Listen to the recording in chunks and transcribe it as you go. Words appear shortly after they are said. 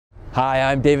Hi,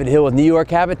 I'm David Hill with New York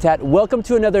Habitat. Welcome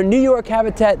to another New York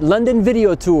Habitat London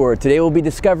video tour. Today we'll be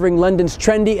discovering London's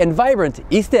trendy and vibrant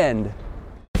East End.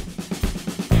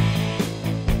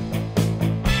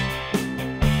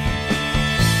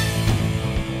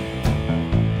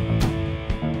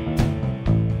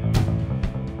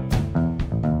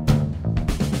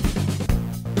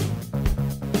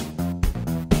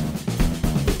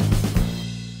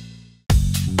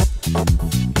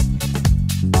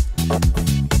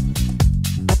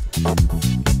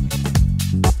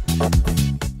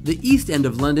 The East End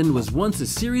of London was once a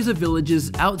series of villages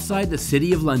outside the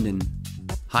City of London.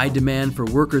 High demand for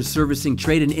workers servicing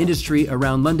trade and industry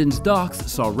around London's docks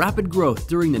saw rapid growth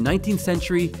during the 19th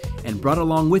century and brought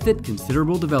along with it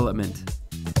considerable development.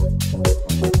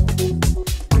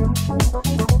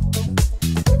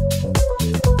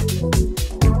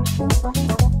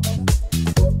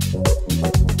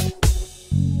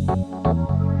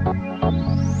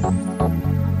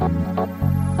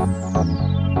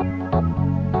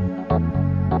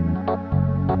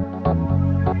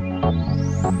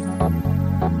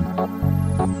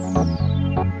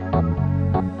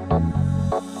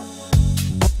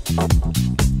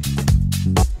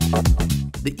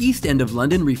 The East End of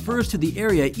London refers to the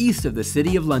area east of the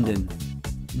City of London.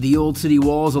 The old city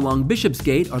walls along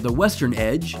Bishopsgate are the western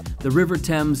edge, the River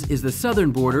Thames is the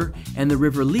southern border, and the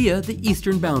River Lea the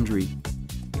eastern boundary.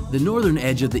 The northern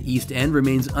edge of the East End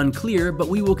remains unclear, but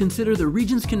we will consider the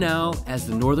Regent's Canal as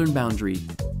the northern boundary.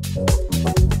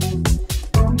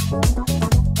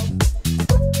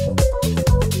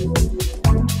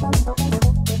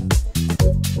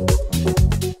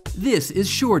 This is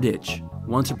Shoreditch.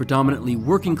 Once a predominantly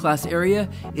working-class area,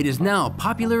 it is now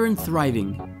popular and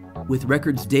thriving. With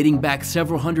records dating back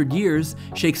several hundred years,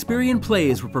 Shakespearean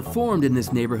plays were performed in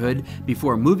this neighborhood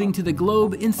before moving to the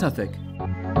Globe in Suffolk.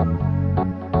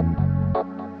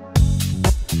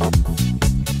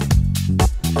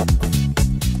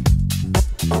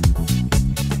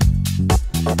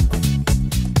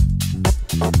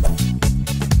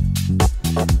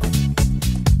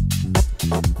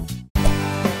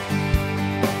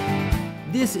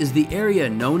 This is the area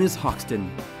known as Hoxton.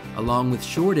 Along with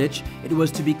Shoreditch, it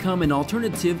was to become an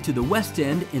alternative to the West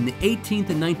End in the 18th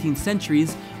and 19th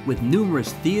centuries with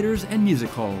numerous theaters and music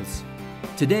halls.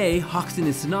 Today, Hoxton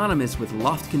is synonymous with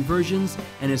loft conversions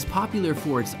and is popular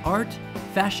for its art,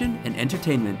 fashion, and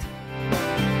entertainment.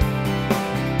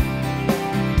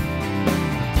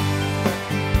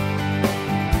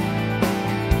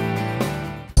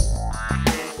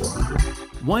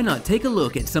 Why not take a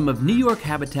look at some of New York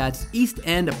Habitat's East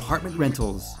End apartment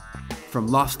rentals? From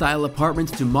loft-style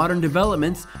apartments to modern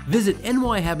developments, visit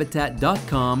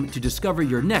nyhabitat.com to discover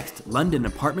your next London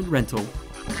apartment rental.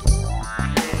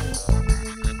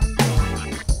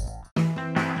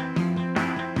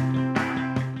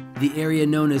 The area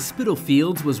known as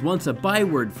Spitalfields was once a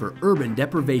byword for urban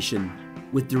deprivation.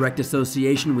 With direct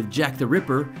association with Jack the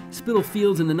Ripper,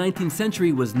 Spitalfields in the 19th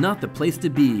century was not the place to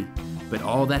be. But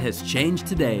all that has changed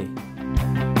today.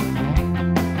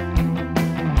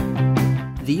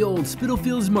 The old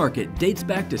Spitalfields market dates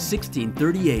back to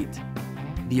 1638.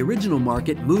 The original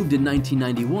market moved in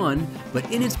 1991, but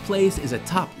in its place is a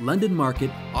top London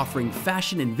market offering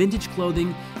fashion and vintage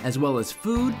clothing, as well as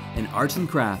food and arts and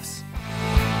crafts.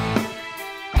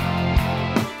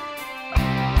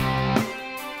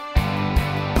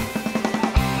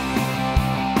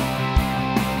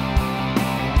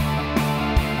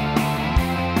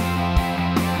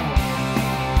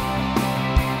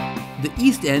 The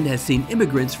East End has seen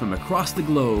immigrants from across the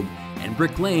globe, and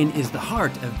Brick Lane is the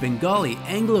heart of Bengali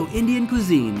Anglo-Indian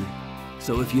cuisine.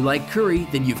 So if you like curry,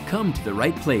 then you've come to the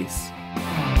right place.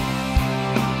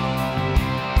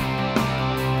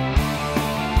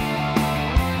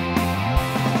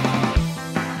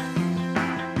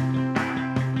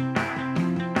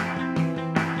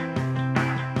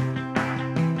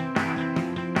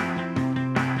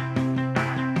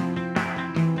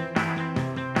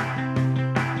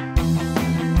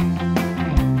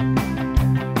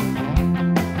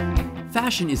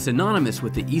 Fashion is synonymous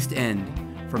with the East End.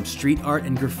 From street art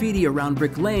and graffiti around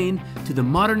Brick Lane to the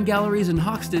modern galleries in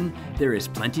Hoxton, there is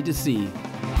plenty to see.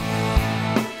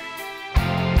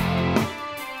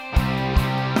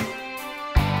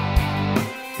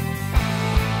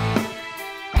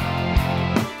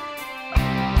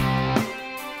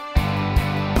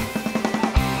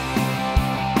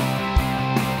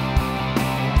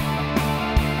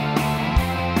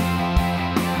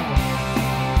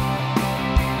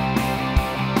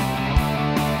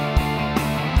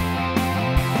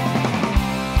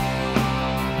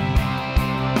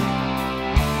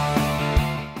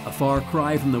 far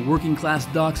cry from the working-class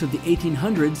docks of the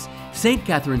 1800s, St.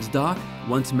 Catherine's Dock,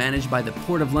 once managed by the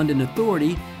Port of London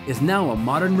Authority, is now a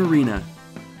modern marina.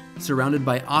 Surrounded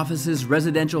by offices,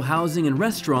 residential housing, and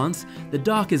restaurants, the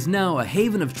dock is now a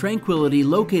haven of tranquility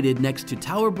located next to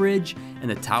Tower Bridge and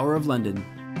the Tower of London.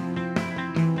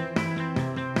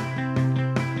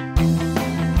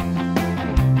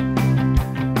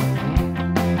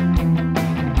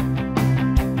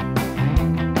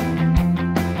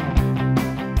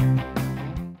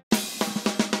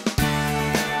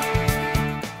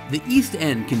 The East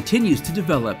End continues to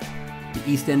develop. The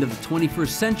East End of the 21st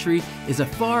century is a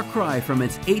far cry from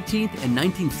its 18th and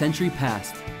 19th century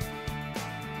past.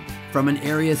 From an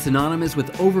area synonymous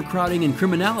with overcrowding and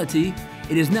criminality,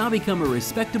 it has now become a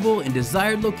respectable and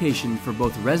desired location for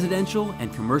both residential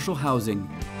and commercial housing.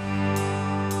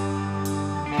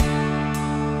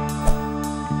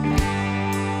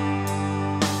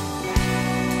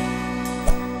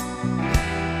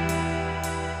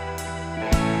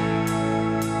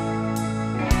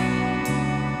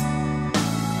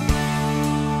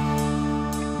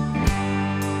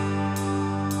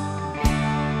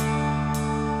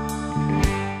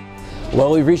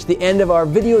 Well, we've reached the end of our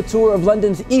video tour of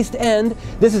London's East End.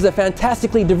 This is a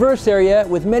fantastically diverse area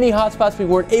with many hotspots we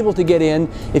weren't able to get in.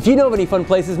 If you know of any fun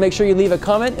places, make sure you leave a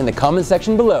comment in the comment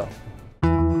section below.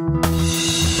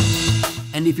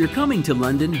 And if you're coming to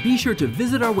London, be sure to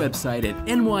visit our website at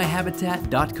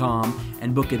nyhabitat.com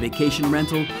and book a vacation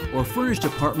rental or furnished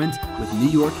apartment with New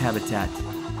York Habitat.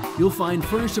 You'll find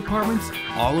furnished apartments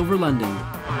all over London.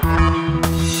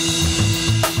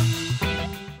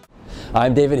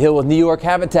 I'm David Hill with New York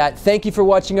Habitat. Thank you for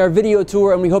watching our video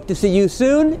tour, and we hope to see you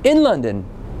soon in London.